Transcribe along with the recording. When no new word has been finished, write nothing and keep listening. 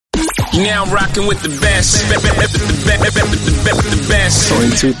You now rocking with the best. The best.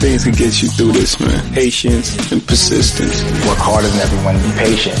 Only two things can get you through this, man. Patience and persistence. Work harder than everyone. Be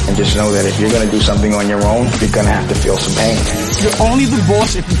patient. And just know that if you're going to do something on your own, you're going to have to feel some pain. You're only the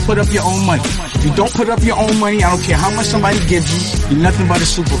boss if you put up your own money. If you don't put up your own money, I don't care how much somebody gives you, you're nothing but a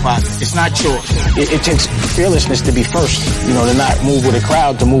supervisor. It's not yours. It takes fearlessness to be first. You know, to not move with a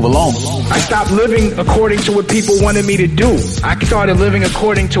crowd, to move alone. I stopped living according to what people wanted me to do. I started living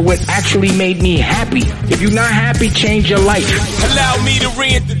according to what actually made me happy. If you're not happy, change your life. Allow me to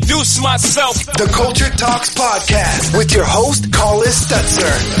reintroduce myself. The Culture Talks Podcast with your host, Carlos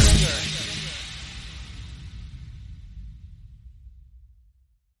Stutzer.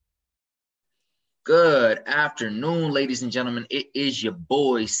 Good afternoon, ladies and gentlemen. It is your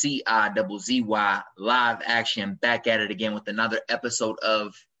boy CIZZY Live Action, back at it again with another episode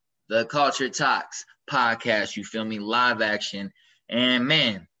of the Culture Talks Podcast. You feel me? Live Action. And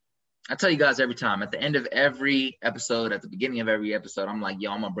man, I tell you guys every time, at the end of every episode, at the beginning of every episode, I'm like,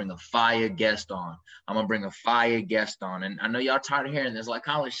 yo, I'm going to bring a fire guest on. And I know y'all tired of hearing this. Like,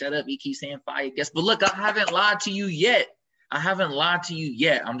 Colin, shut up. You keep saying fire guest. But look, I haven't lied to you yet.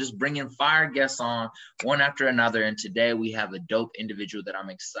 I'm just bringing fire guests on one after another. And today we have a dope individual that I'm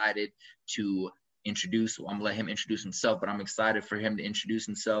excited to introduce. I'm going to let him introduce himself, but I'm excited for him to introduce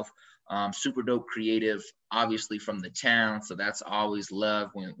himself. Super dope creative, obviously from the town. So that's always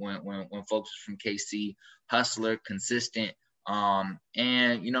love when folks are from KC. Hustler, consistent. And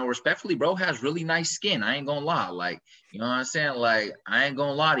you know, respectfully, bro has really nice skin. I ain't gonna lie. Like, you know what I'm saying? Like, I ain't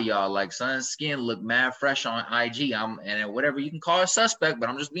gonna lie to y'all. Like, son's skin look mad fresh on IG. And whatever you can call a suspect, but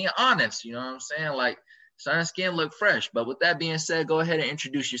I'm just being honest. You know what I'm saying? Like, son's skin look fresh. But with that being said, go ahead and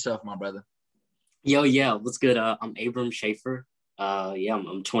introduce yourself, my brother. Yeah, what's good? I'm Abram Shaffer.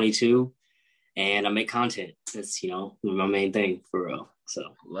 I'm 22 and I make content. That's, my main thing for real. So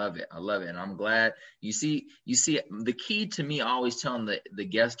I love it. And I'm glad you see the key to me always telling the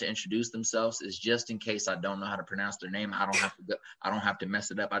guests to introduce themselves is just in case I don't know how to pronounce their name. I don't have to mess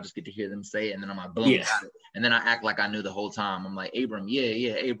it up. I just get to hear them say it. And then I'm like, boom, yeah. Got it. And then I act like I knew the whole time. I'm like, Abram.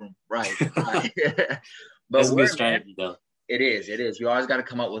 Yeah. Abram. Right. But that's a good strategy though. It is. You always got to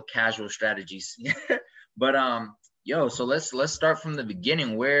come up with casual strategies. But, so let's start from the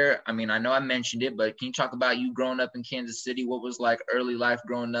beginning I know I mentioned it, but can you talk about you growing up in Kansas City? What was like early life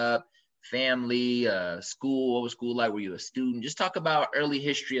growing up, family, school? What was school like? Were you a student? Just talk about early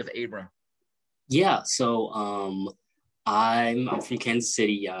history of Abram. Yeah. So I'm from Kansas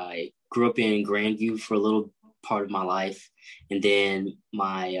City. I grew up in Grandview for a little part of my life. And then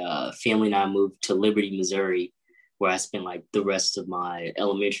my family and I moved to Liberty, Missouri, where I spent like the rest of my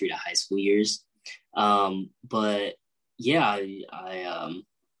elementary to high school years. But yeah, I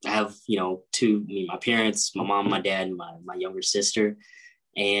have, my parents, my mom, my dad, and my younger sister,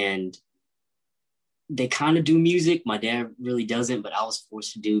 and they kind of do music. My dad really doesn't, but I was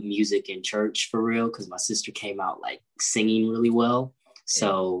forced to do music in church for real because my sister came out like singing really well.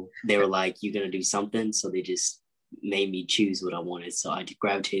 So they were like, you're going to do something. So they just made me choose what I wanted. So I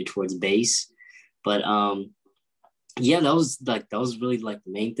gravitated towards bass. But that was really like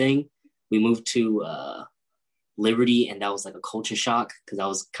the main thing. We moved to Liberty, and that was like a culture shock because I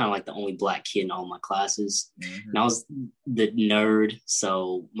was kind of like the only Black kid in all my classes. Mm-hmm. And I was the nerd.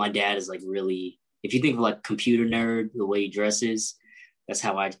 So my dad is like really, if you think of like computer nerd, the way he dresses, that's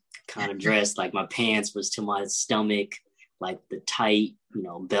how I kind of dressed. Like my pants was to my stomach, like the tight,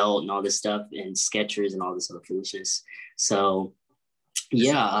 belt and all this stuff, and Skechers and all this other foolishness. So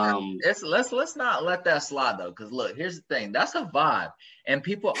yeah, let's not let that slide though, because look, here's the thing, that's a vibe, and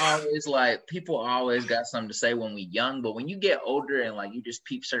people always got something to say when we young, but when you get older and like you just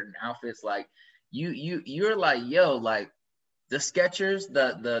peep certain outfits, like you're like, yo, like the Skechers,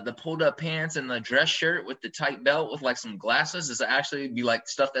 the pulled up pants and the dress shirt with the tight belt with like some glasses is actually be like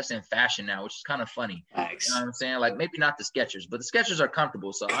stuff that's in fashion now, which is kind of funny. Thanks. You know what I'm saying? Like maybe not the Skechers, but the Skechers are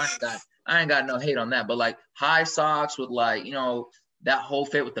comfortable, so I ain't got no hate on that. But like high socks with like, that whole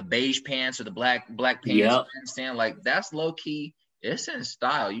fit with the beige pants or the black pants, yep. You understand? Like that's low key. It's in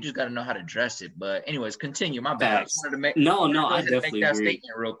style. You just got to know how to dress it. But anyways, continue. My bad. I definitely make that agree.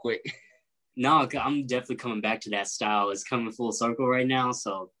 Statement real quick. No, I'm definitely coming back to that style. It's coming full circle right now.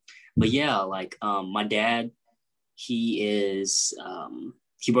 So, but yeah, like my dad, he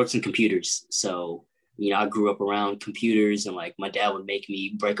works in computers. So, I grew up around computers, and like my dad would make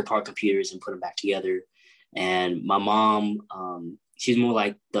me break apart computers and put them back together. And my mom, she's more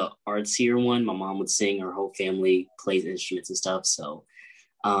like the artsier one. My mom would sing, her whole family plays instruments and stuff. So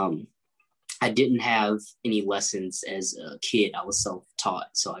I didn't have any lessons as a kid. I was self-taught.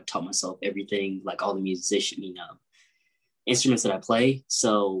 So I taught myself everything, like all the musician, instruments that I play.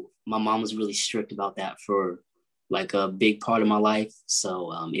 So my mom was really strict about that for like a big part of my life.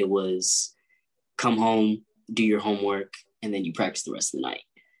 So it was come home, do your homework, and then you practice the rest of the night.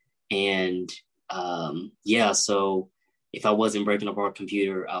 And so if I wasn't breaking up our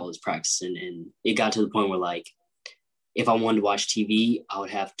computer, I was practicing. And it got to the point where like, if I wanted to watch TV,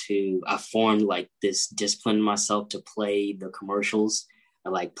 I formed like this discipline in myself to play the commercials. I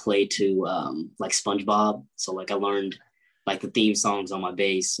like play to like SpongeBob. So like I learned like the theme songs on my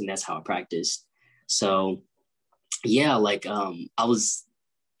bass, and that's how I practiced. So yeah, like I was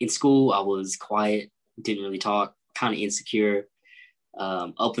in school, I was quiet, didn't really talk, kind of insecure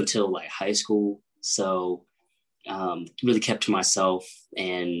up until like high school. So really kept to myself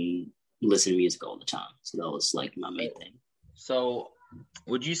and listen to music all the time. So that was like my main thing. So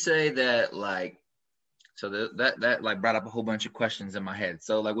would you say that like, so that like brought up a whole bunch of questions in my head.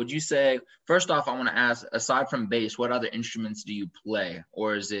 So like, would you say, first off, I want to ask, aside from bass, what other instruments do you play?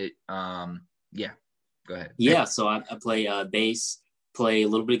 Or is it, go ahead. Yeah, so I play bass, play a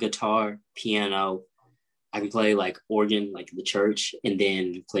little bit of guitar, piano. I can play like organ, like the church, and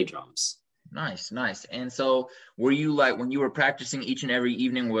then play drums. Nice. And so were you like, when you were practicing each and every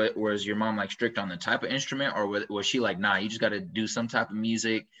evening, was your mom like strict on the type of instrument, or was she like, nah, you just got to do some type of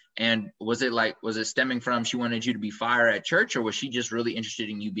music? And was it stemming from she wanted you to be fire at church, or was she just really interested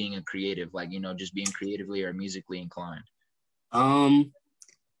in you being a creative, like, just being creatively or musically inclined?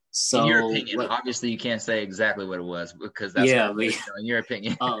 So in your opinion, obviously you can't say exactly what it was because that's in your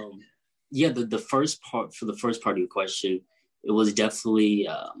opinion. The first part of your question, it was definitely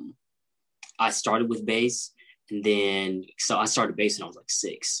I started with bass, and then so I started bass when I was like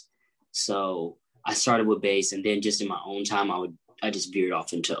 6. So I started with bass, and then just in my own time, I just veered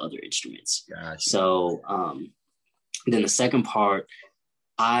off into other instruments. Gotcha. So then the second part,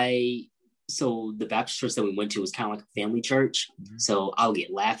 so the Baptist church that we went to was kind of like a family church. Mm-hmm. So I'll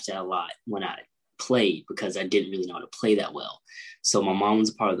get laughed at a lot when I played because I didn't really know how to play that well. So my mom was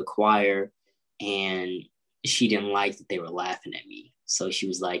a part of the choir, and she didn't like that they were laughing at me. So she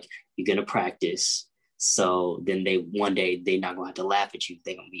was like, you're going to practice. So then one day they're not going to have to laugh at you.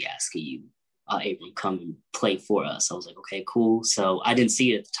 They're going to be asking you, Abram, come and play for us. I was like, okay, cool. So I didn't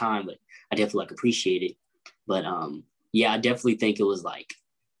see it at the time, but I definitely like appreciate it. But I definitely think it was like,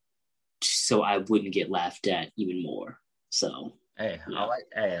 so I wouldn't get laughed at even more. So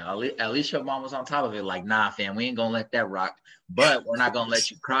at least your mom was on top of it. Like, nah, fam, we ain't gonna let that rock. But we're not gonna let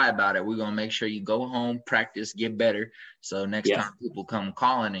you cry about it. We're gonna make sure you go home, practice, get better. So next time people come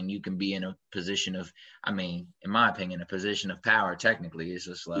calling, and you can be in a position of, in my opinion, a position of power. Technically, it's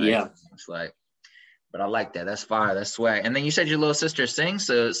just like, it's like. But I like that. That's fire. That's swag. And then you said your little sister sings.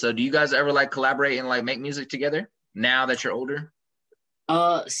 So do you guys ever like collaborate and like make music together now that you're older?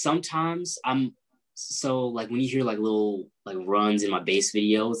 Sometimes so like when you hear like little like runs in my bass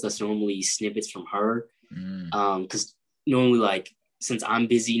videos, that's normally snippets from her. Because normally like since I'm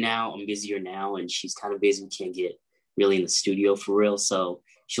busier now, and she's kind of busy, we can't get really in the studio for real. So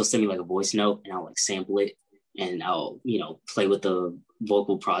she'll send me like a voice note, and I'll like sample it, and I'll play with the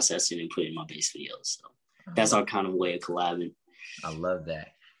vocal processing and put it in my bass videos. So that's our kind of way of collabing. I love that.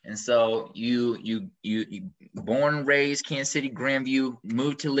 And so you born and raised Kansas City, Grandview,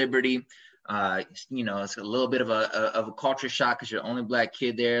 moved to Liberty. It's a little bit of a culture shock because you're the only Black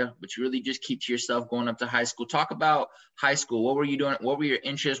kid there, but you really just keep to yourself going up to high school. Talk about high school. What were you doing? What were your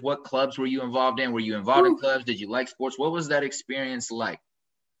interests? What clubs were you involved in? Were you involved in clubs? Did you like sports? What was that experience like?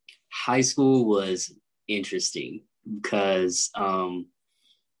 High school was interesting because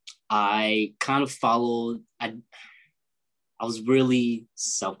I kind of followed. I was really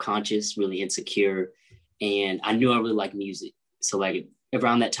self-conscious, really insecure, and I knew I really liked music. So like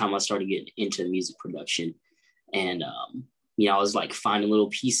around that time, I started getting into music production, and I was like finding little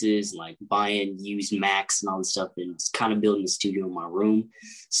pieces, like buying used Macs and all this stuff, and it's kind of building the studio in my room.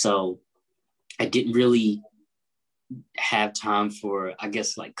 So I didn't really have time for, I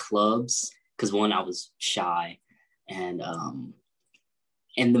guess, like clubs, because one, I was shy, and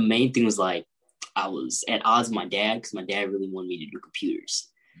the main thing was like, I was at odds with my dad because my dad really wanted me to do computers.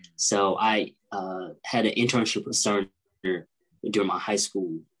 So I had an internship with Cerner during my high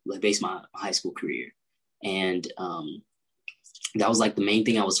school, like based my high school career. And that was like the main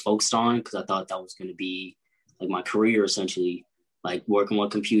thing I was focused on because I thought that was going to be like my career essentially, like working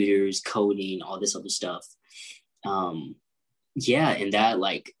with computers, coding, all this other stuff. And that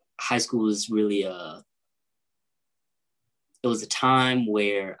like high school was really it was a time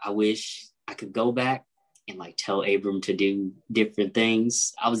where I wish I could go back and like tell Abram to do different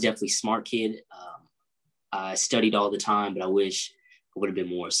things. I was definitely a smart kid. I studied all the time, but I wish I would have been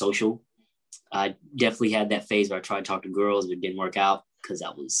more social. I definitely had that phase where I tried to talk to girls, but it didn't work out because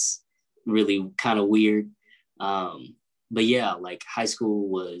that was really kind of weird. But yeah, like high school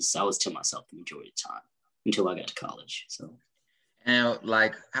I was to myself the majority of the time until I got to college. So, and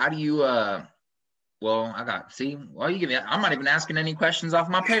like, how do you, I'm not even asking any questions off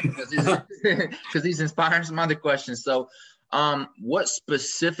my paper because he's inspiring some other questions. So, what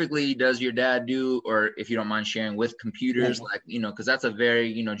specifically does your dad do, or if you don't mind sharing, with computers? Like, because that's a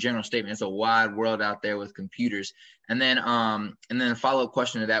very, general statement. It's a wide world out there with computers. And then a follow-up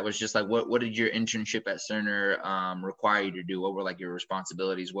question to that was just like, what did your internship at Cerner require you to do? What were like your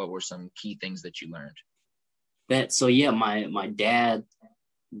responsibilities? What were some key things that you learned? My dad,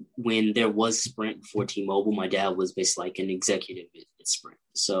 when there was Sprint before T-Mobile, my dad was basically like an executive at Sprint.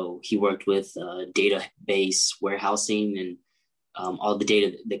 So he worked with database warehousing and all the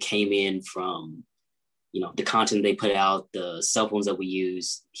data that came in from, the content they put out, the cell phones that we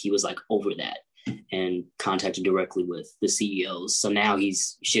use. He was like over that and contacted directly with the CEOs. So now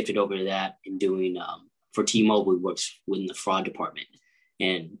he's shifted over to that and doing, for T-Mobile, he works within the fraud department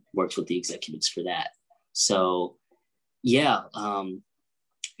and works with the executives for that. So yeah, then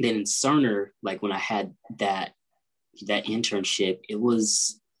in Cerner, like when I had that internship, it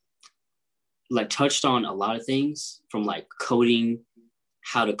was like touched on a lot of things from like coding,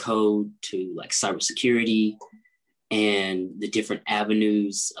 how to code, to like cybersecurity and the different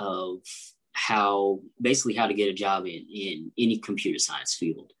avenues of how to get a job in any computer science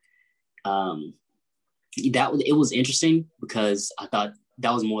field. It was interesting because I thought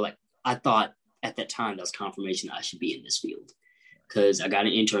that was more like, I thought at that time that was confirmation I should be in this field, because I got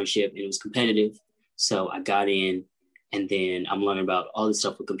an internship and it was competitive. So I got in, and then I'm learning about all this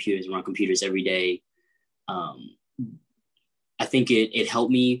stuff with computers, run computers every day. I think it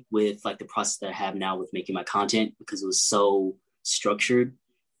helped me with like the process that I have now with making my content, because it was so structured.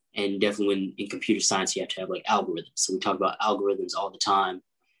 And definitely when in computer science, you have to have like algorithms. So we talk about algorithms all the time,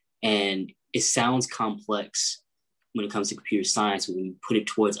 and it sounds complex when it comes to computer science. When you put it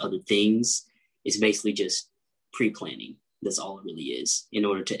towards other things, it's basically just pre-planning. That's all it really is in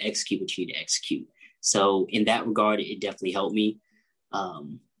order to execute what you need to execute. So in that regard, it definitely helped me.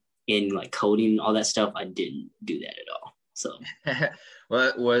 In like coding, all that stuff, I didn't do that at all. So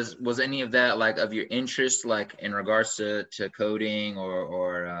well, was any of that like of your interest, like in regards to coding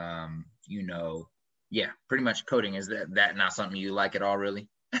or pretty much coding? Is that not something you like at all, really?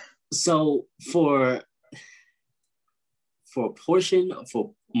 So for a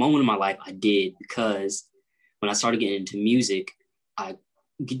moment in my life, I did, because when I started getting into music, I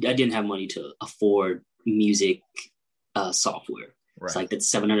didn't have money to afford music software. Right. It's like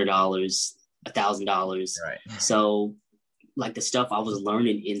that's $700, $1,000. Right. So like the stuff I was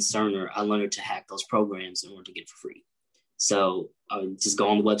learning in Cerner, I learned to hack those programs in order to get it for free. So I would just go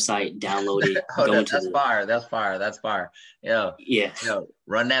on the website, download it. That's fire. Yo,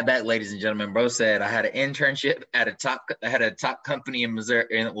 run that back, ladies and gentlemen. Bro said I had an internship at a top company in Missouri.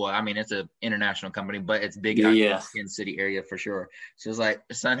 It's an international company, but it's big in the Kansas City area for sure. So it was like,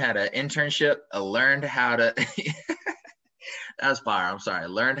 son had an internship, learned how to that's fire. I'm sorry.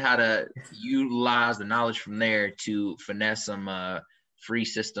 Learned how to utilize the knowledge from there to finesse some free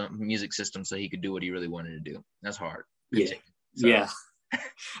music system so he could do what he really wanted to do. That's hard. Yeah.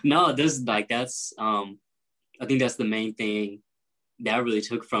 No, that's I think that's the main thing that I really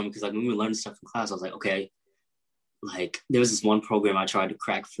took from, because like when we were learning stuff in class, I was like, okay, like there was this one program I tried to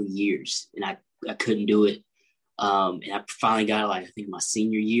crack for years and I couldn't do it. And I finally got it, like, I think my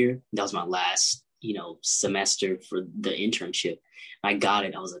senior year. That was my last, semester for the internship. I got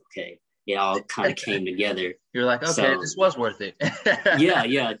it. I was like, okay, it all kind of came together. You're like, okay, this was worth it.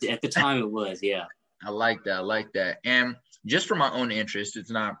 yeah. At the time it was, yeah. I like that. And just for my own interest, this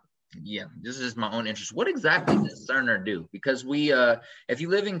is my own interest. What exactly does Cerner do? Because if you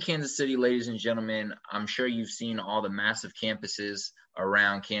live in Kansas City, ladies and gentlemen, I'm sure you've seen all the massive campuses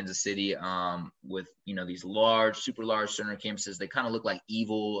around Kansas City with, these super large Cerner campuses. They kind of look like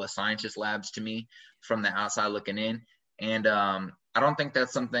evil scientist labs to me from the outside looking in. And I don't think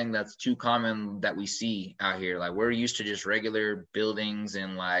that's something that's too common that we see out here. Like, we're used to just regular buildings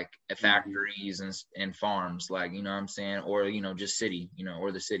and like factories and farms, like, you know what I'm saying? Or, just city,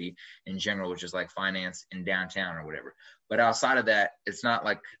 or the city in general, which is like finance in downtown or whatever. But outside of that, it's not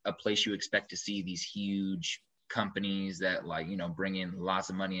like a place you expect to see these huge companies that like, bring in lots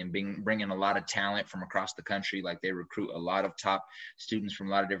of money and bring in a lot of talent from across the country. Like, they recruit a lot of top students from a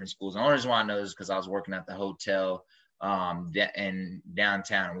lot of different schools. And the only reason why I know is because I was working at the hotel in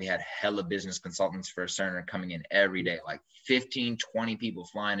downtown. We had hella business consultants for Cerner coming in every day, like 15, 20 people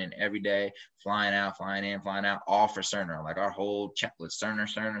flying in every day, flying out, flying in, flying out, all for Cerner. Like our whole checklist, Cerner.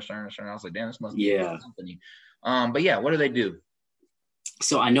 I was like, damn, this must be a company. But yeah, what do they do?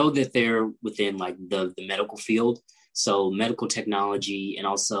 So I know that they're within like the medical field. So medical technology and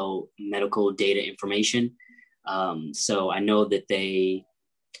also medical data information. So I know that they,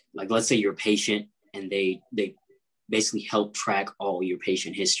 like, let's say you're a patient and they basically help track all your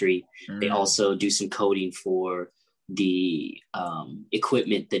patient history. They also do some coding for the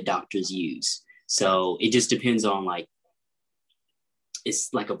equipment that doctors use. So it just depends on, like,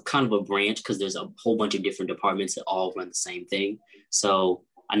 it's like a kind of a branch because there's a whole bunch of different departments that all run the same thing. So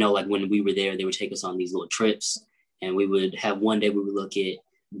I know, like, when we were there, they would take us on these little trips, and we would have one day we would look at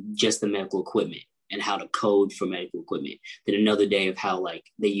just the medical equipment and how to code for medical equipment. Then another day of how, like,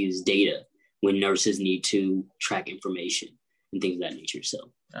 they use data when nurses need to track information and things of that nature.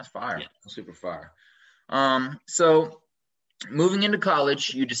 So that's fire. Yeah. That's super fire. So moving into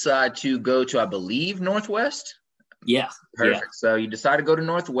college, you decide to go to, I believe, Northwest. Yeah. Perfect. Yeah. So you decide to go to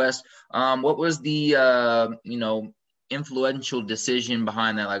Northwest. What was the, influential decision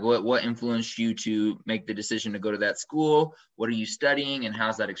behind that? Like what influenced you to make the decision to go to that school? What are you studying, and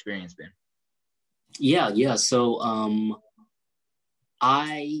how's that experience been? Yeah. So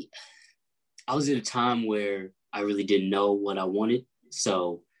I was at a time where I really didn't know what I wanted.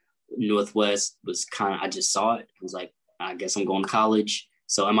 So Northwest was kind of, I just saw it. I was like, I guess I'm going to college.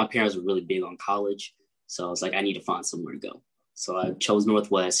 So, and my parents were really big on college. So I was like, I need to find somewhere to go. So I chose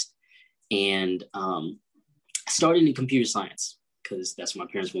Northwest, and started in computer science because that's what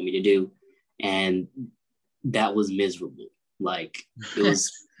my parents want me to do. And that was miserable. Like, it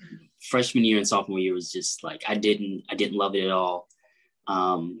was freshman year and sophomore year was just like, I didn't love it at all.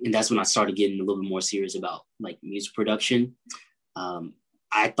 And that's when I started getting a little bit more serious about, like, music production.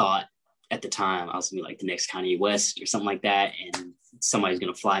 I thought at the time I was gonna be like the next Kanye West or something like that, and somebody's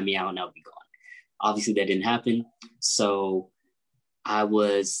gonna fly me out and I would be gone. Obviously that didn't happen. So I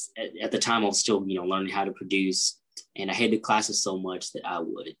was, at the time I was still, learning how to produce, and I hated classes so much that I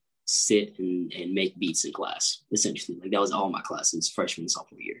would sit and make beats in class, essentially. Like, that was all my classes, freshman and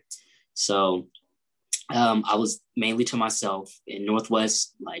sophomore year. So I was mainly to myself in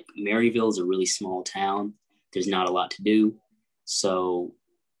Northwest. Like, Maryville is a really small town. There's not a lot to do. So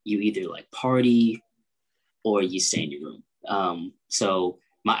you either, like, party or you stay in your room. So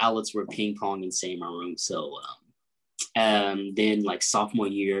my outlets were ping pong and staying in my room. So then, like, sophomore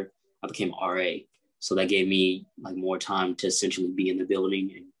year, I became an RA. So that gave me, like, more time to essentially be in the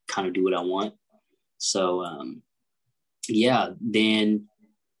building and kind of do what I want. So then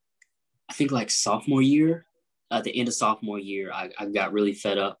I think, like, sophomore year, at the end of sophomore year, I got really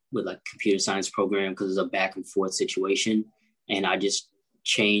fed up with, like, computer science program because it was a back and forth situation. And I just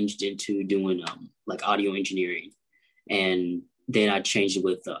changed into doing like audio engineering. And then I changed it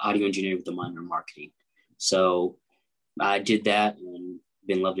with audio engineering with a minor in marketing. So I did that and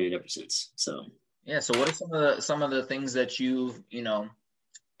been loving it ever since. So yeah. So what are some of the things that you've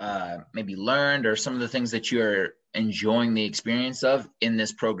maybe learned, or some of the things that you're enjoying the experience of in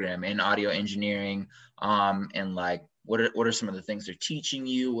this program in audio engineering? And, like, what are some of the things they're teaching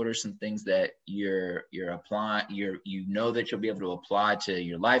you? What are some things that you're applying, that you'll be able to apply to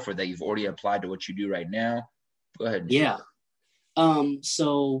your life, or that you've already applied to what you do right now? Go ahead. Yeah.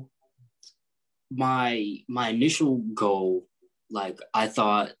 So my initial goal, like, I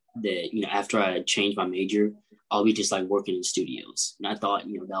thought that, after I changed my major, I'll be just, like, working in studios. And I thought,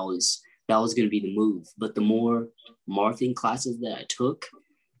 that was going to be the move. But the more marketing classes that I took,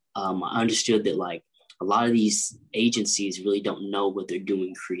 I understood that, like, a lot of these agencies really don't know what they're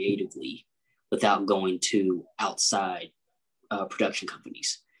doing creatively without going to outside production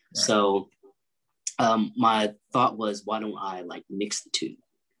companies. Right. So my thought was, why don't I, like, mix the two?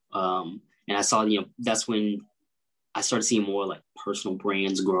 And I saw, that's when I started seeing more, like, personal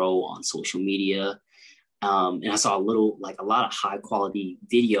brands grow on social media. And I saw a lot of high quality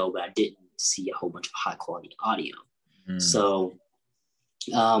video, but I didn't see a whole bunch of high quality audio. So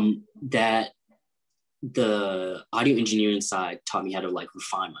that the audio engineering side taught me how to, like,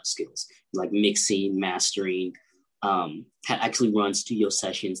 refine my skills, like mixing, mastering, actually run studio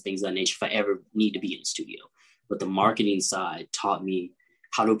sessions, things of that nature, if I ever need to be in the studio. But the marketing side taught me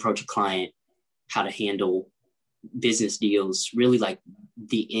how to approach a client, how to handle business deals, really, like,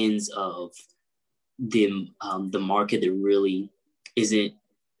 the ends of the market that really isn't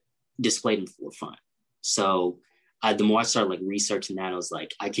displayed in the forefront. So the more I started, like, researching that, I was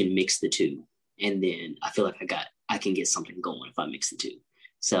like, I can mix the two. And then I feel like I can get something going if I mix the two.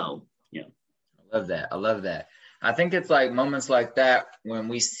 So, yeah. I love that. I think it's like moments like that when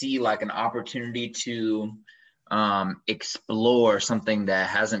we see like an opportunity to explore something that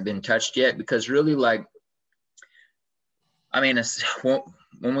hasn't been touched yet, because really, like, I mean,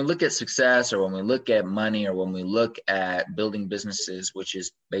 when we look at success, or when we look at money, or when we look at building businesses, which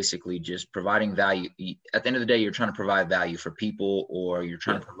is basically just providing value. At the end of the day, you're trying to provide value for people, or you're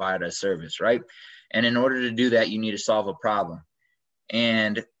trying to provide a service, right? And in order to do that, you need to solve a problem.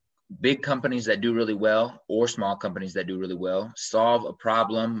 And big companies that do really well, or small companies that do really well, solve a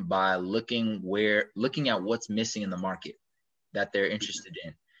problem by looking at what's missing in the market that they're interested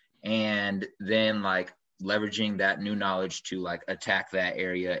in, and then like leveraging that new knowledge to like attack that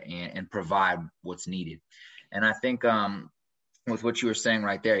area and provide what's needed. And I think with what you were saying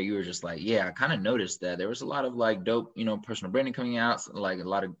right there, you were just like, yeah, I kind of noticed that there was a lot of like dope, personal branding coming out, like a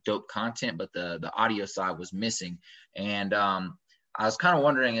lot of dope content, but the audio side was missing. And I was kind of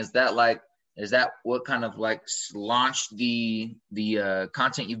wondering, is that what kind of like launched the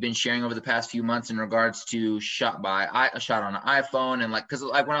content you've been sharing over the past few months in regards to shot on an iPhone? And like, cause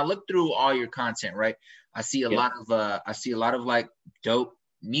like when I look through all your content, right, I see a lot of like dope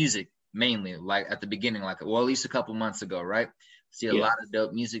music, mainly like at the beginning, like, well, at least a couple months ago, right? I see a lot of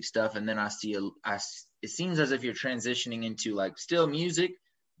dope music stuff. And then I see it seems as if you're transitioning into like still music,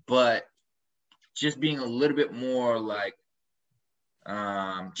 but just being a little bit more like,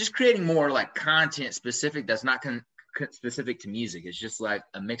 just creating more like content specific that's not specific to music. It's just like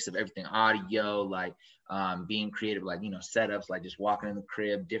a mix of everything, audio, like being creative, like setups, like just walking in the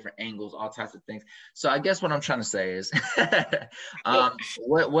crib, different angles, all types of things. So I guess what I'm trying to say is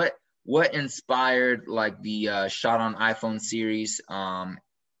what inspired like the Shot on iPhone series, and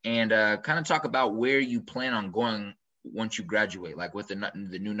kind of talk about where you plan on going once you graduate, like with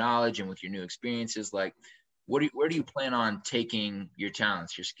the new knowledge and with your new experiences. Like where do you plan on taking your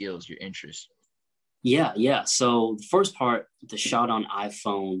talents, your skills, your interests? Yeah. So the first part, the Shot on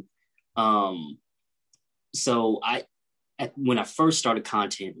iPhone. So when I first started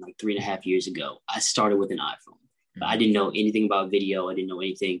content like 3.5 years ago, I started with an iPhone. But I didn't know anything about video. I didn't know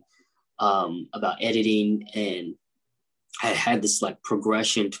anything about editing. And I had this like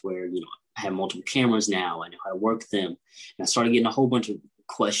progression to where, I have multiple cameras now. I know how to work them. And I started getting a whole bunch of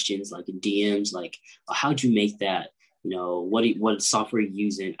questions like in DMs, like, how'd you make that? What software are you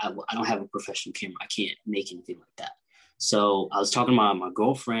using? I don't have a professional camera. I can't make anything like that. So I was talking to my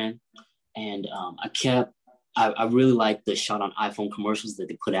girlfriend, and I really like the Shot on iPhone commercials that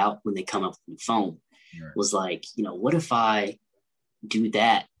they put out when they come up with the phone. Right. Was like, what if I do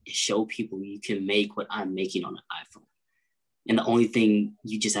that and show people you can make what I'm making on an iPhone? And the only thing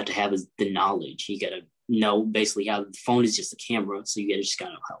you just have to have is the knowledge. You got to know basically how the phone is just a camera. So you got to just kind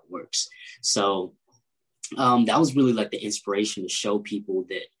of know how it works. So that was really like the inspiration to show people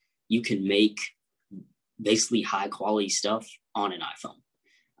that you can make basically high quality stuff on an iPhone.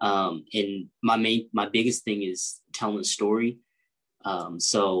 And my biggest thing is telling a story.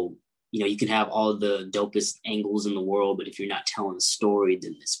 So, you can have all the dopest angles in the world, but if you're not telling a story,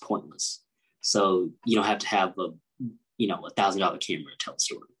 then it's pointless. So you don't have to have a $1,000 camera to tell a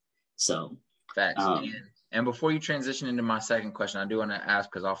story. So facts. And before you transition into my second question, I do want to ask,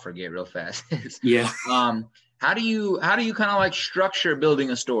 because I'll forget real fast. Yeah. How do you kind of like structure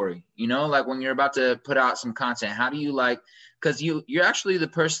building a story? Like when you're about to put out some content, how do you because you're actually the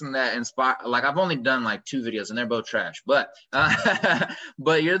person that inspire. Like I've only done like 2 videos and they're both trash, but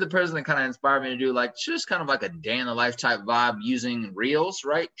you're the person that kind of inspired me to do like just kind of like a day in the life type vibe using Reels,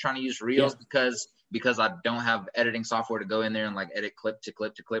 right? Trying to use Reels because I don't have editing software to go in there and like edit clip to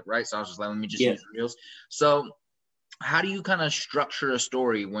clip to clip, right? So I was just like, let me just use Reels. So how do you kind of structure a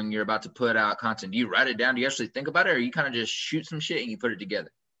story when you're about to put out content? Do you write it down? Do you actually think about it, or you kind of just shoot some shit and you put it together?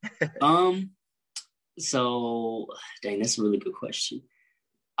 So dang, that's a really good question.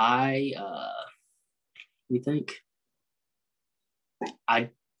 Let me think. I'm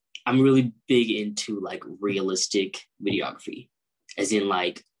really big into like realistic videography, as in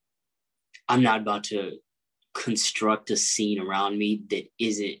like I'm not about to construct a scene around me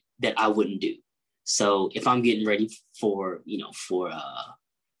that I wouldn't do. So if I'm getting ready to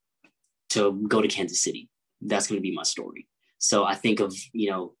go to Kansas City, that's going to be my story. So I think of,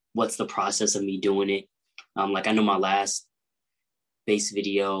 what's the process of me doing it? Like I know my last base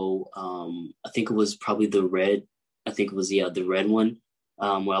video, I think it was probably the red one,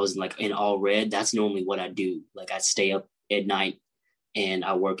 where I was like in all red. That's normally what I do. Like I stay up at night and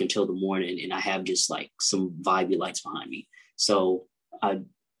I work until the morning, and I have just like some vibey lights behind me. So I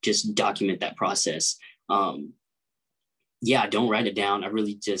just document that process. I don't write it down. I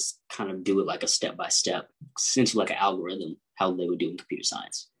really just kind of do it like a step-by-step, essentially like an algorithm, how they would do in computer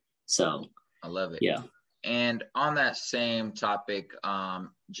science. So I love it. Yeah. And on that same topic,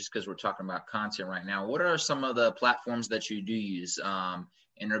 just because we're talking about content right now, what are some of the platforms that you do use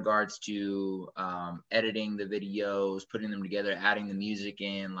in regards to editing the videos, putting them together, adding the music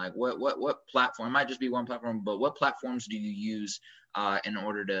in? Like, what platform? It might just be one platform, but what platforms do you use in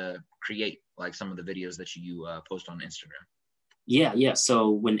order to create like some of the videos that you post on Instagram? Yeah. So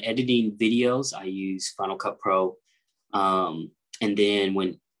when editing videos, I use Final Cut Pro, and then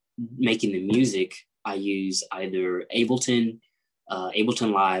when making the music, I use either Ableton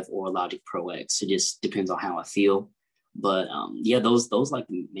Live, or Logic Pro X. It just depends on how I feel. But yeah, those like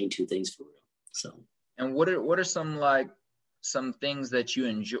the main two things for real. So. And what are some things that you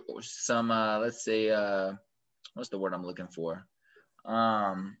enjoy? Some let's say what's the word I'm looking for?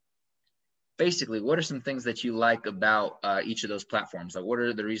 Basically, what are some things that you like about each of those platforms? Like, what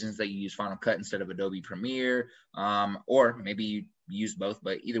are the reasons that you use Final Cut instead of Adobe Premiere? Or maybe you use both,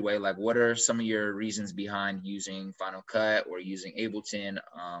 but either way, like, what are some of your reasons behind using Final Cut or using Ableton?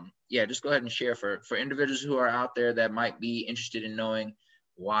 Yeah, just go ahead and share for individuals who are out there that might be interested in knowing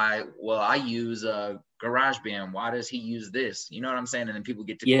why. Well, I use GarageBand. Why does he use this? You know what I'm saying? And then people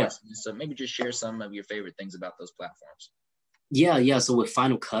get to questions. So maybe just share some of your favorite things about those platforms. Yeah. So with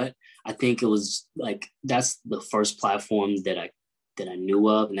Final Cut, I think it was like, that's the first platform that I knew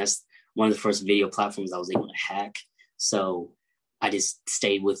of, and that's one of the first video platforms I was able to hack. So I just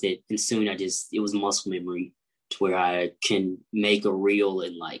stayed with it, and soon it was muscle memory to where I can make a reel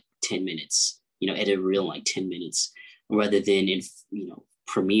in like 10 minutes, edit a reel in like 10 minutes, rather than in,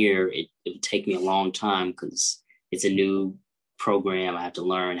 Premiere, it would take me a long time because it's a new program. I have to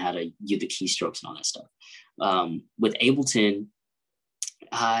learn how to use the keystrokes and all that stuff. With Ableton,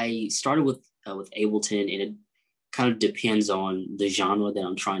 I started with Ableton, and it kind of depends on the genre that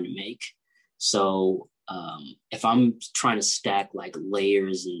I'm trying to make. So if I'm trying to stack like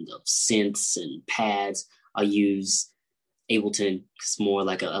layers of synths and pads, I'll use Ableton. It's more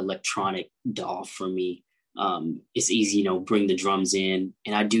like an electronic DAW for me. It's easy, bring the drums in,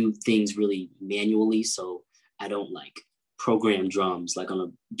 and I do things really manually. So I don't like program drums like on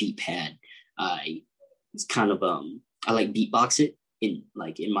a beat pad. It's kind of I like beatbox it in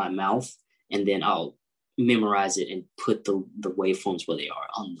my mouth, and then I'll memorize it and put the waveforms where they are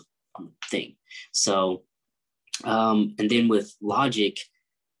on the thing. So and then with Logic,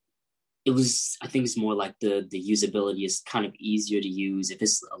 I think it's more like the usability is kind of easier to use. If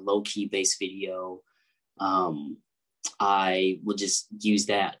it's a low-key bass video, I will just use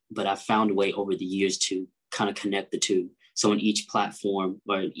that. But I found a way over the years to kind of connect the two. So in each platform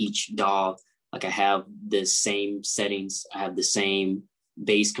or in each DAW, like I have the same settings, I have the same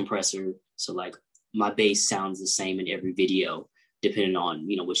bass compressor. So like my bass sounds the same in every video, depending on,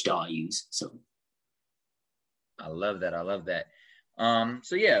 which DAW I use. So. I love that.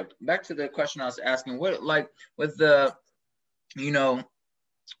 So yeah, back to the question I was asking, what, like with the,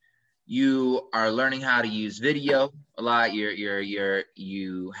 you are learning how to use video a lot.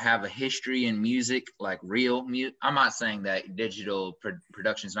 You have a history in music, like real music. I'm not saying that digital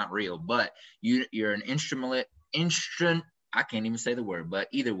production is not real, but you're an instrument. I can't even say the word, but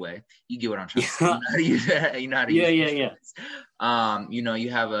either way, you get what I'm trying to say. You know how to use that. You know how to use instruments.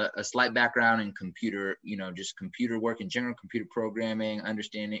 You have a slight background in computer, just computer work in general, computer programming,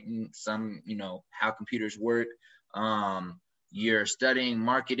 understanding some, how computers work. You're studying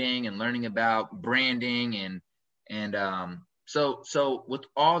marketing and learning about branding so with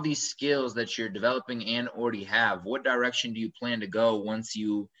all these skills that you're developing and already have, what direction do you plan to go once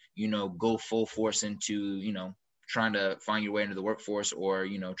you go full force into, trying to find your way into the workforce, or,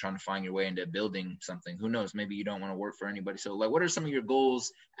 trying to find your way into building something? Who knows? Maybe you don't want to work for anybody. So like, what are some of your goals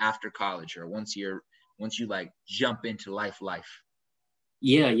after college, or once you like jump into life?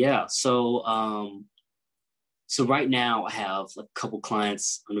 Yeah. So right now I have like a couple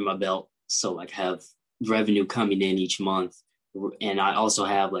clients under my belt. So like have revenue coming in each month. And I also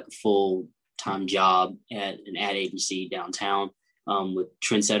have like a full-time job at an ad agency downtown with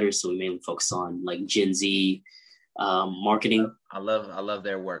Trendsetters. So we mainly focus on like Gen Z marketing. I love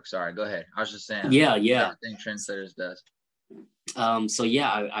their work. Sorry, go ahead. I was just saying. Yeah. Everything Trendsetters does. So yeah,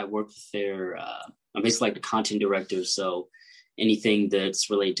 I work with their, I'm basically like the content director. So anything that's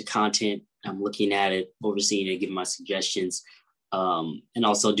related to content, I'm looking at it, overseeing it, giving my suggestions, and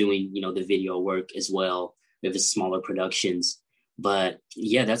also doing, the video work as well if it's smaller productions. But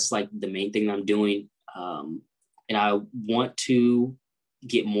yeah, that's like the main thing I'm doing. And I want to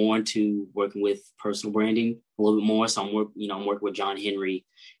get more into working with personal branding a little bit more. So I'm working with John Henry,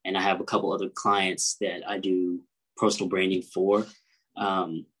 and I have a couple other clients that I do personal branding for.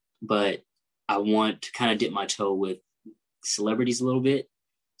 But I want to kind of dip my toe with celebrities a little bit.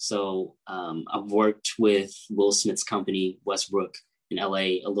 So I've worked with Will Smith's company, Westbrook, in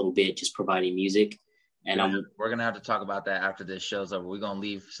LA a little bit, just providing music. And we're going to have to talk about that after this show's over. We're going to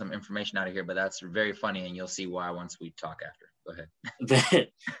leave some information out of here, but that's very funny, and you'll see why once we talk after. Go ahead.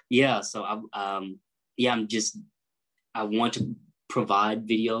 Yeah, so I want to provide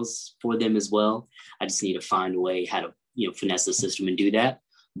videos for them as well. I just need to find a way how to, finesse the system and do that.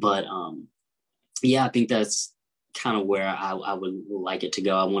 But I think that's kind of where I would like it to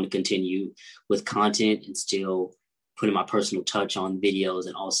go. I want to continue with content and still putting my personal touch on videos,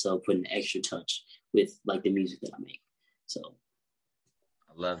 and also putting an extra touch with like the music that I make. So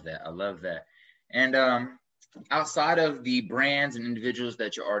I love that. And outside of the brands and individuals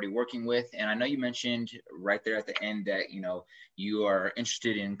that you're already working with, and I know you mentioned right there at the end that, you are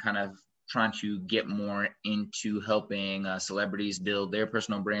interested in kind of trying to get more into helping celebrities build their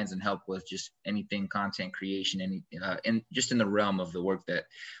personal brands and help with just anything content creation, and just in the realm of the work that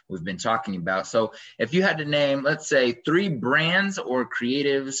we've been talking about. So if you had to name, let's say, 3 brands or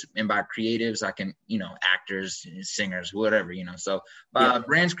creatives, and by creatives, I can, actors, singers, whatever, so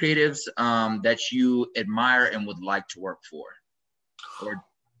brands, creatives that you admire and would like to work for, or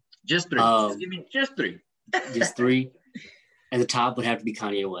just 3. Give me just 3. Just 3. At the top would have to be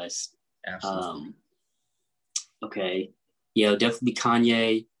Kanye West. Absolutely. Okay. Yeah, definitely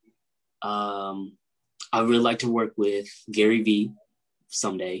Kanye. I really like to work with Gary Vee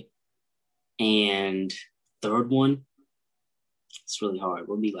someday. And third one, it's really hard.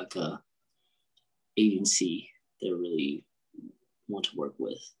 Would be like a agency that I really want to work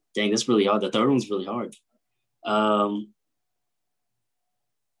with. Dang, that's really hard. The third one's really hard.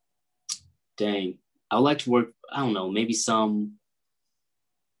 Dang. I would like to work, I don't know, maybe some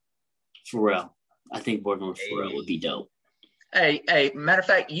Pharrell. I think working with Pharrell would be dope. Hey, matter of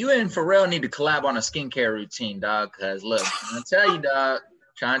fact, you and Pharrell need to collab on a skincare routine, dog. Because look, I'm trying to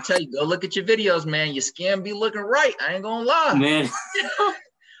tell you, go look at your videos, man. Your skin be looking right. I ain't gonna lie, man.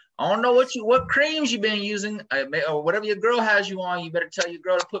 I don't know what creams you've been using, or whatever your girl has you on. You better tell your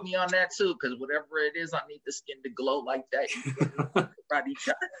girl to put me on that too, because whatever it is, I need the skin to glow like that. About each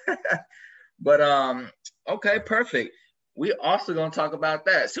other. But okay, perfect. We also gonna talk about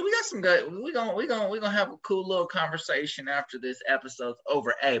that. So we got some good. We gonna have a cool little conversation after this episode's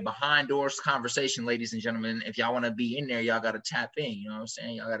over. Hey, behind doors conversation, ladies and gentlemen. If y'all want to be in there, y'all gotta tap in. You know what I'm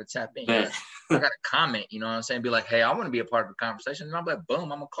saying? Y'all gotta tap in. I gotta comment. You know what I'm saying? Be like, hey, I want to be a part of the conversation. And I'm like,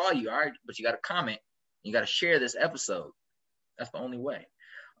 boom, I'm gonna call you. All right, but you gotta comment. You gotta share this episode. That's the only way.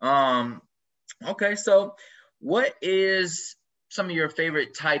 Okay, so what is some of your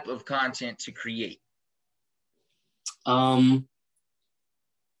favorite type of content to create? I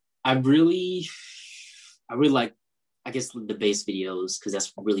really like, I guess, the bass videos, because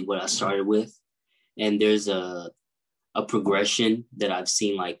that's really what I started with. And there's a progression that I've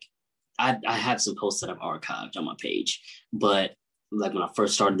seen. Like I have some posts that I've archived on my page, but like when I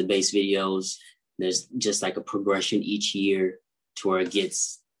first started the bass videos, there's just like a progression each year to where it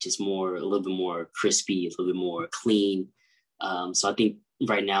gets just a little bit more crispy, a little bit more clean. So I think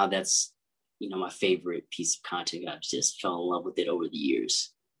right now that's, my favorite piece of content. I've just fell in love with it over the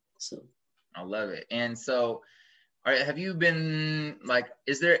years. So I love it. And so, all right, have you been like,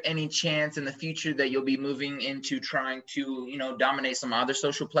 is there any chance in the future that you'll be moving into trying to, dominate some other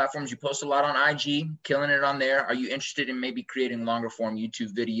social platforms? You post a lot on IG, killing it on there. Are you interested in maybe creating longer form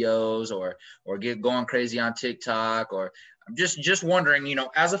YouTube videos or going crazy on TikTok? Or I'm just wondering,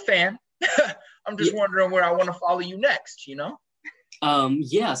 as a fan, I'm just wondering where I want to follow you next,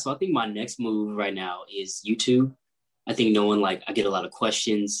 So I think my next move right now is YouTube. I think I get a lot of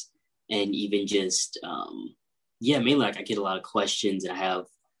questions, and even just, mainly like I get a lot of questions, and I have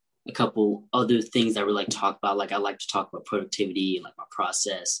a couple other things I really like to talk about. Like I like to talk about productivity and like my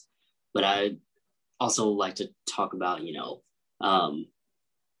process, but I also like to talk about,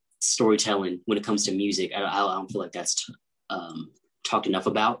 storytelling when it comes to music. I don't feel like that's talked enough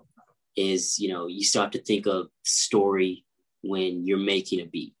about. Is, you still have to think of story when you're making a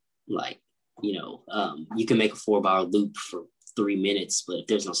beat. Like, you can make a 4-bar loop for 3 minutes, but if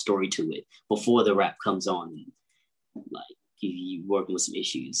there's no story to it before the rap comes on, like you working with some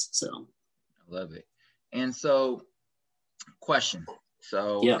issues. So I love it. And so, question.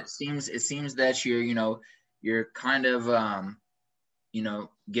 So it seems that you're kind of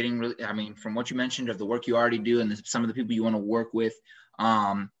getting really, I mean, from what you mentioned of the work you already do and some of the people you want to work with,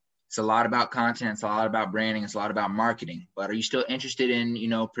 it's a lot about content, it's a lot about branding, it's a lot about marketing. But are you still interested in,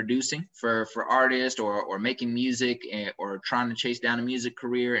 producing for artists or making music or trying to chase down a music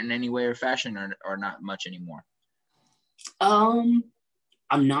career in any way or fashion, or not much anymore? I'm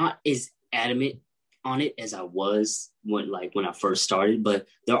not as adamant on it as I was when I first started, but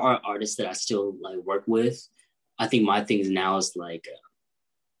there are artists that I still like work with. I think my things now is like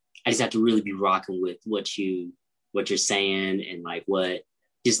I just have to really be rocking with what you're saying and like what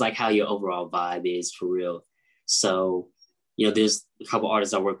just like how your overall vibe is for real. So, there's a couple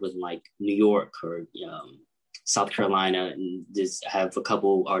artists I work with in like New York or South Carolina, and just have a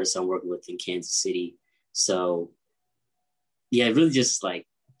couple artists I'm working with in Kansas City. So yeah, it really just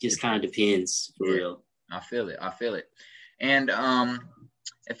kind of depends for real. I feel it. And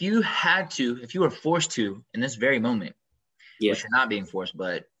if you were forced to in this very moment, which you're not being forced,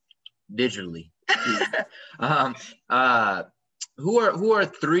 but digitally, who are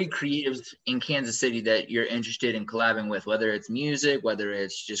three creatives in Kansas City that you're interested in collabing with, whether it's music, whether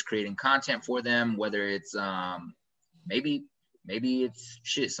it's just creating content for them, whether it's maybe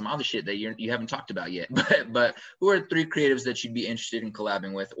it's some other shit that you haven't talked about yet, but who are three creatives that you'd be interested in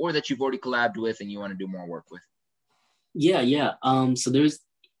collabing with, or that you've already collabed with and you want to do more work with? Yeah. So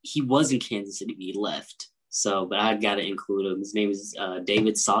he was in Kansas City, he left. So, but I got to include him. His name is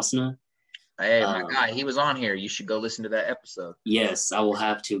David Sosna. Hey, my guy, he was on here. You should go listen to that episode. Yes, I will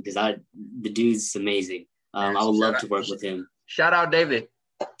have to, because the dude's amazing. I would love to work with him. Shout out, David.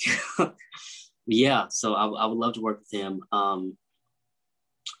 Yeah, so I would love to work with him.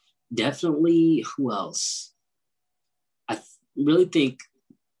 Definitely, who else? I really think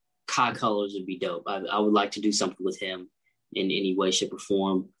Kai Colors would be dope. I would like to do something with him in any way, shape, or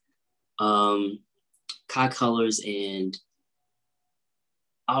form. Kai Colors, and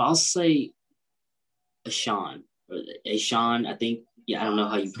I'll say Ashan, I think. Yeah, I don't know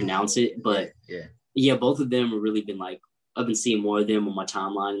how you pronounce it, but yeah, both of them have really been like, I've been seeing more of them on my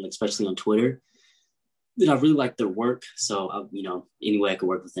timeline, and especially on Twitter. That I really like their work. So, any way I could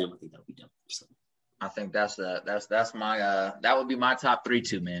work with them, I think that would be dope. So. I think that's my that would be my top three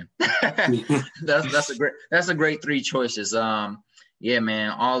too, man. that's a great three choices. Yeah, man,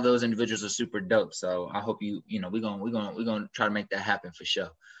 all those individuals are super dope. So I hope we're gonna try to make that happen for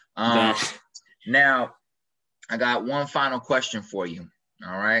sure. Now, I got one final question for you.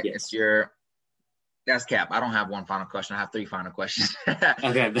 All right, yes. That's cap. I don't have one final question. I have three final questions.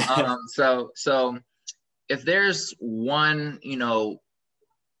 Okay. So if there's one,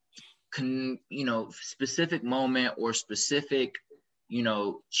 specific moment or specific,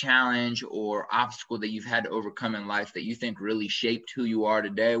 challenge or obstacle that you've had to overcome in life that you think really shaped who you are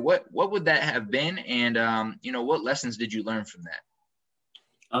today, what would that have been? And, what lessons did you learn from that?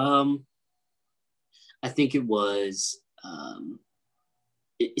 I think it was,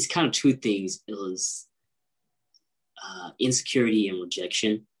 it's kind of two things. It was insecurity and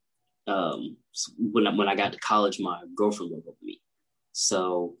rejection. When I got to college, my girlfriend broke up with me.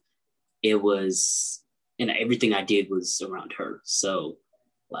 So it was, and everything I did was around her. So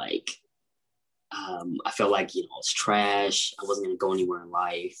I felt like, I was trash. I wasn't going to go anywhere in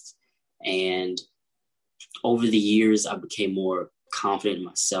life. And over the years, I became more confident in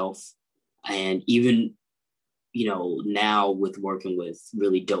myself. And even, now with working with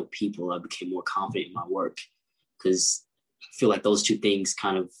really dope people, I became more confident in my work, because I feel like those two things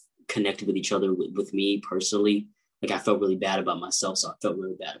kind of connected with each other with me personally. Like I felt really bad about myself, so I felt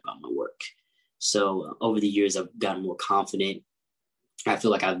really bad about my work. So over the years, I've gotten more confident. I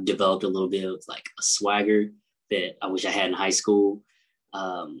feel like I've developed a little bit of like a swagger that I wish I had in high school.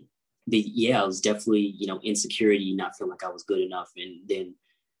 But yeah, it was definitely, insecurity, not feeling like I was good enough. And then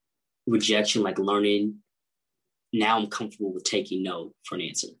rejection, like learning. Now I'm comfortable with taking no for an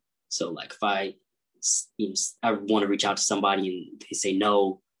answer. So like if I want to reach out to somebody and they say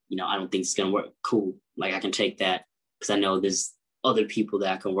no, I don't think it's going to work. Cool. Like I can take that, because I know there's other people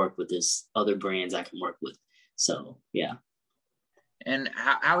that I can work with. There's other brands I can work with. So, yeah. And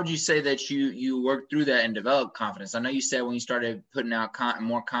how would you say that you worked through that and developed confidence? I know you said when you started putting out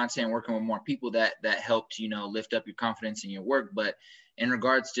more content, working with more people, that helped, lift up your confidence in your work. But in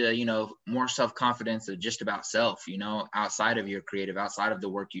regards to, more self-confidence of just about self, outside of your creative, outside of the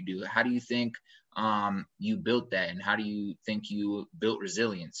work you do, how do you think you built that? And how do you think you built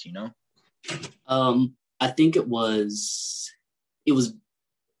resilience, I think it was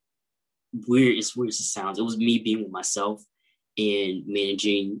weird. As weird as it sounds, it was me being with myself and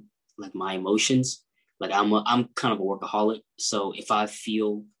managing like my emotions. Like I'm kind of a workaholic. So if I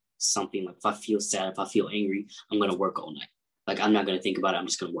feel something, like if I feel sad, if I feel angry, I'm going to work all night. Like I'm not going to think about it. I'm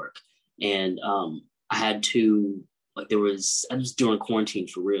just going to work. And I had to, I was during quarantine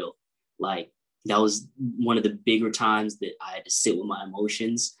for real. Like that was one of the bigger times that I had to sit with my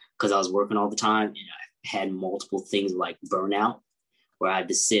emotions, because I was working all the time and I had multiple things like burnout, where I had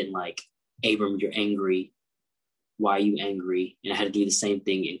to sit and like, Abram, you're angry. Why are you angry? And I had to do the same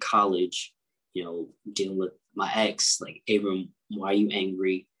thing in college. dealing with my ex, like, Abram, why are you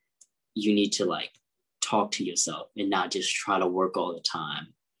angry? You need to like talk to yourself and not just try to work all the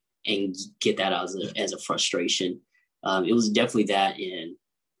time and get that as a frustration. It was definitely that in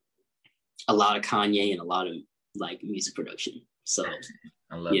a lot of Kanye and a lot of like music production. So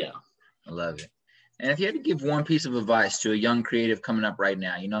I love it. I love it. And if you had to give one piece of advice to a young creative coming up right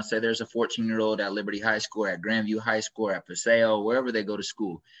now, say there's a 14-year-old at Liberty High School, at Grandview High School, at Paseo, wherever they go to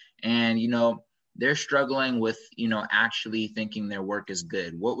school, and they're struggling with actually thinking their work is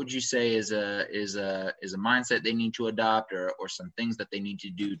good. What would you say is a mindset they need to adopt, or some things that they need to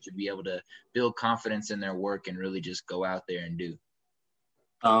do to be able to build confidence in their work and really just go out there and do?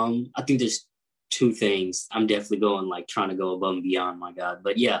 I think there's two things. I'm definitely trying to go above and beyond, my God.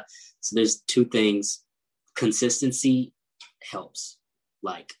 But yeah, so there's two things. Consistency helps.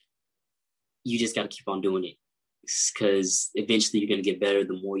 Like, you just got to keep on doing it, because eventually you're going to get better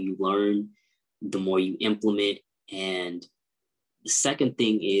the more you learn, the more you implement. And the second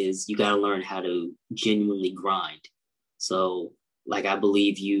thing is you got to learn how to genuinely grind. So like, I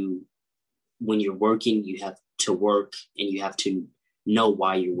believe when you're working, you have to work, and you have to know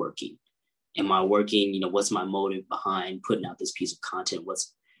why you're working. Am I working? What's my motive behind putting out this piece of content?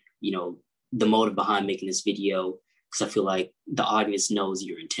 What's, the motive behind making this video? Because I feel like the audience knows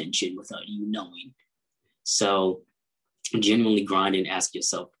your intention without you knowing. So genuinely grind and ask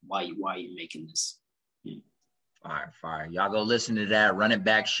yourself why you're making this. Fire. Y'all go listen to that, run it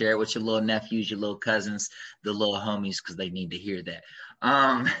back, share it with your little nephews, your little cousins, the little homies, because they need to hear that.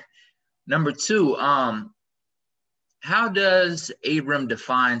 Number two, how does Abram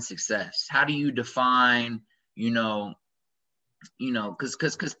define success? How do you define, because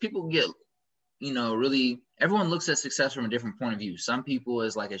people get, really, everyone looks at success from a different point of view. Some people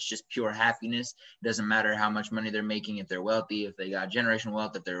is like, it's just pure happiness. It doesn't matter how much money they're making, if they're wealthy, if they got generational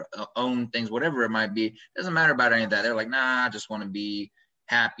wealth, if they're own things, whatever it might be. It doesn't matter about any of that. They're like, nah, I just want to be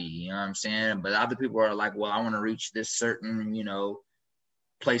happy. You know what I'm saying? But other people are like, well, I want to reach this certain,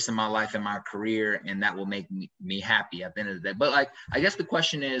 place in my life, in my career, and that will make me happy at the end of the day. But like, I guess the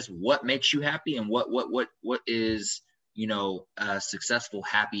question is, what makes you happy, and what is a successful,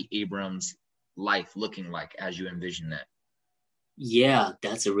 happy Abram's life looking like as you envision that? Yeah,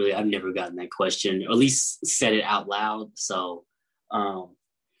 I've never gotten that question, or at least said it out loud. So I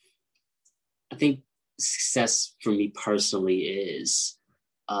think success for me personally is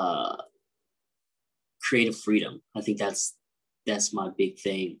creative freedom. I think that's my big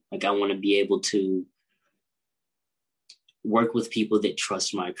thing. Like, I want to be able to work with people that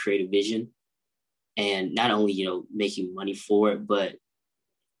trust my creative vision, and not only, making money for it, but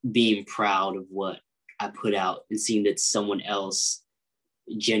being proud of what I put out and seeing that someone else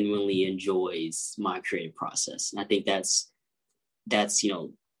genuinely enjoys my creative process. And I think that's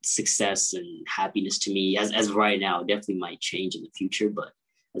success and happiness to me as right now. It definitely might change in the future, but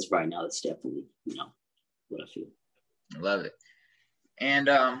as right now, it's definitely, what I feel. I love it. And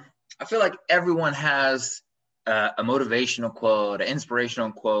I feel like everyone has a motivational quote, an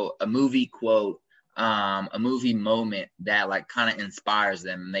inspirational quote, a movie quote, a movie moment that like kind of inspires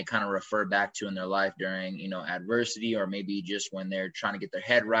them, and they kind of refer back to in their life during, adversity, or maybe just when they're trying to get their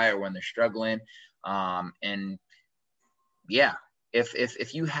head right, or when they're struggling. And yeah,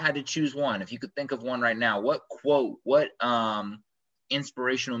 if you had to choose one, if you could think of one right now, what quote, what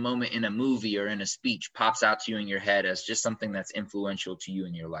inspirational moment in a movie or in a speech pops out to you in your head as just something that's influential to you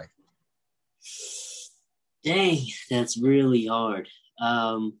in your life? Dang, that's really hard.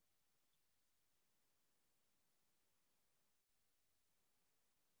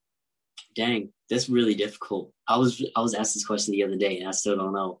 Dang, that's really difficult. I was asked this question the other day, and I still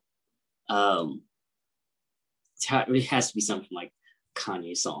don't know. It has to be something like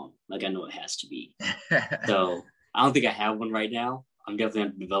Kanye song. Like, I know it has to be. So I don't think I have one right now. I'm definitely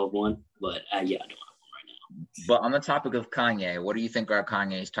going to develop one, but yeah, I don't have one right now. But on the topic of Kanye, what do you think are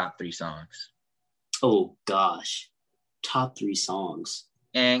Kanye's top 3 songs? Oh gosh, top 3 songs.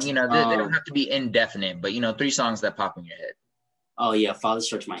 And they don't have to be indefinite, but 3 songs that pop in your head. Oh yeah, Father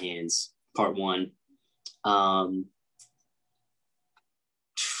Stretch My Hands, part 1. I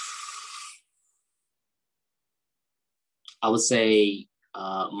would say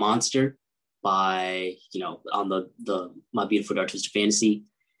Monster by, on the My Beautiful Dark Twisted Fantasy.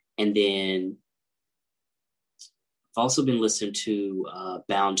 And then I've also been listening to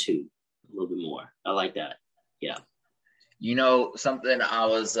Bound to a little bit more. I like that. Yeah. Something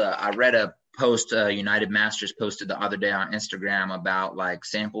I read a post United Masters posted the other day on Instagram about like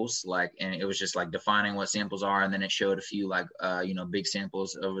samples, and it was just like defining what samples are, and then it showed a few like big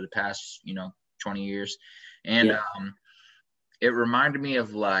samples over the past 20 years, and it reminded me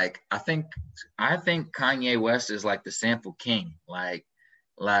of like, I think Kanye West is like the sample king. Like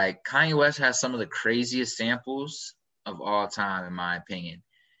Kanye West has some of the craziest samples of all time, in my opinion.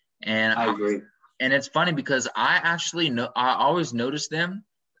 And I agree. And it's funny because I always notice them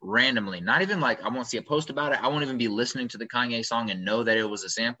randomly. Not even like I won't see a post about it. I won't even be listening to the Kanye song and know that it was a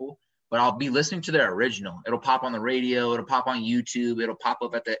sample, but I'll be listening to their original. It'll pop on the radio. It'll pop on YouTube. It'll pop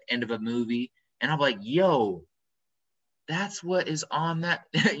up at the end of a movie. And I'm like, yo, that's what is on that.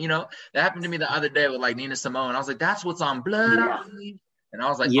 You know, that happened to me the other day with like Nina Simone. I was like, that's what's on Blood. Yeah. And I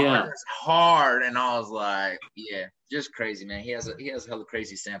was like, oh, that's hard. And I was like, yeah, just crazy, man. He has hella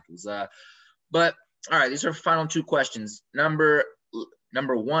crazy samples. But all right, these are final two questions. Number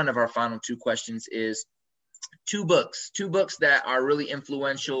one of our final two questions is two books that are really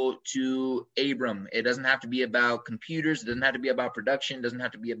influential to Abram. It doesn't have to be about computers. It doesn't have to be about production. It doesn't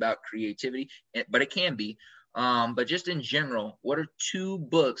have to be about creativity, but it can be. But just in general, what are two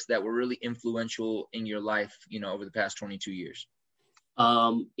books that were really influential in your life, you know, over the past 22 years?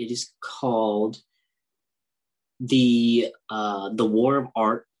 It is called The War of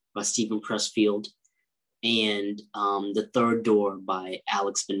Art by Stephen Pressfield and The Third Door by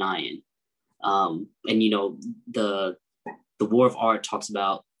Alex Banayan. And, you know, the War of Art talks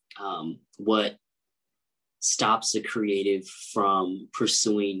about what stops a creative from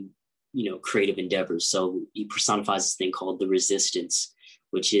pursuing, you know, creative endeavors. So he personifies this thing called the resistance,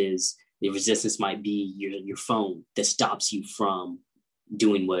 which is the resistance might be your phone that stops you from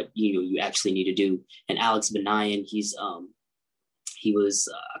doing what you actually need to do. And Alex Banayan, he was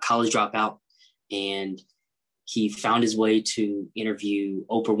a college dropout, and he found his way to interview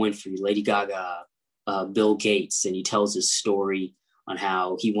Oprah Winfrey, Lady Gaga, Bill Gates, and he tells his story on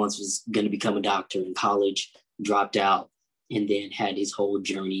how he once was going to become a doctor in college, dropped out, and then had his whole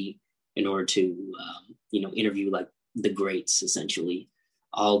journey in order to, interview like the greats, essentially,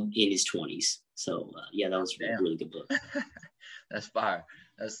 all in his 20s. So, that was a really good book. That's fire.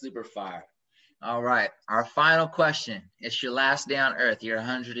 That's super fire. All right. Our final question. It's your last day on earth. You're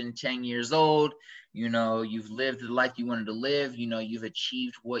 110 years old. You know, you've lived the life you wanted to live. You know, you've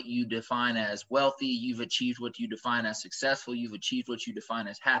achieved what you define as wealthy. You've achieved what you define as successful. You've achieved what you define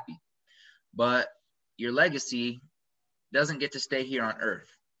as happy. But your legacy doesn't get to stay here on earth.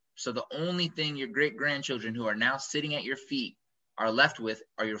 So the only thing your great-grandchildren who are now sitting at your feet are left with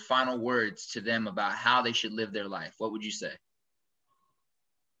are your final words to them about how they should live their life. What would you say?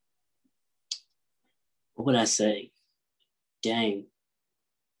 What would I say? Dang.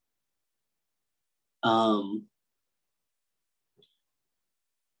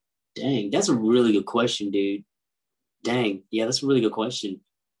 That's a really good question, dude. Dang. Yeah, that's a really good question.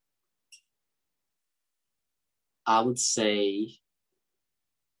 I would say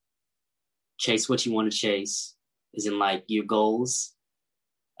chase what you want to chase, as in like your goals.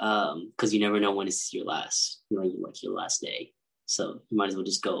 Because you never know when it's your last, your last day. So you might as well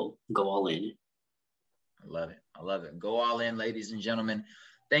just go all in. I love it. I love it. Go all in, ladies and gentlemen.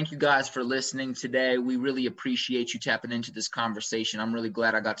 Thank you guys for listening today. We really appreciate you tapping into this conversation. I'm really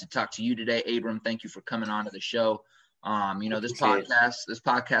glad I got to talk to you today, Abram. Thank you for coming on to the show. This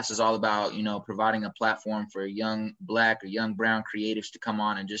podcast is all about, providing a platform for young Black or young brown creatives to come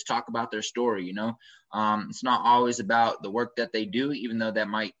on and just talk about their story. It's not always about the work that they do, even though that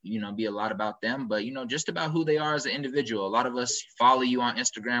might, be a lot about them, but, just about who they are as an individual. A lot of us follow you on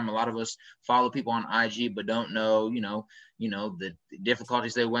Instagram. A lot of us follow people on IG, but don't know, the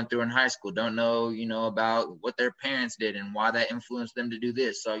difficulties they went through in high school, don't know, about what their parents did and why that influenced them to do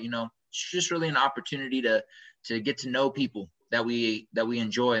this. So, it's just really an opportunity to get to know people that we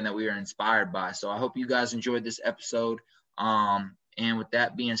enjoy and that we are inspired by. So I hope you guys enjoyed this episode. And with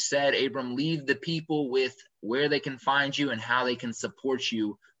that being said, Abram, leave the people with where they can find you and how they can support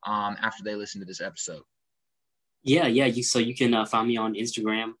you after they listen to this episode. Yeah. So you can find me on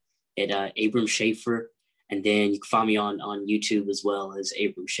Instagram at Abram Shaffer, and then you can find me on YouTube as well as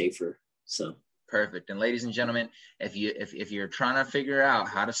Abram Shaffer. So. Perfect. And ladies and gentlemen, if you're trying to figure out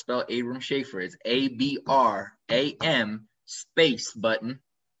how to spell Abram Shaffer, it's ABRAM space button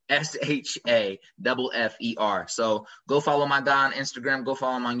SHAFFER. So go follow my guy on Instagram. Go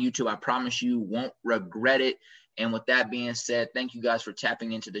follow him on YouTube. I promise you won't regret it. And with that being said, thank you guys for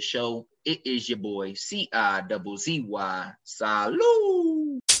tapping into the show. It is your boy CIZZY.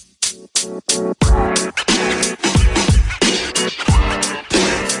 Salute.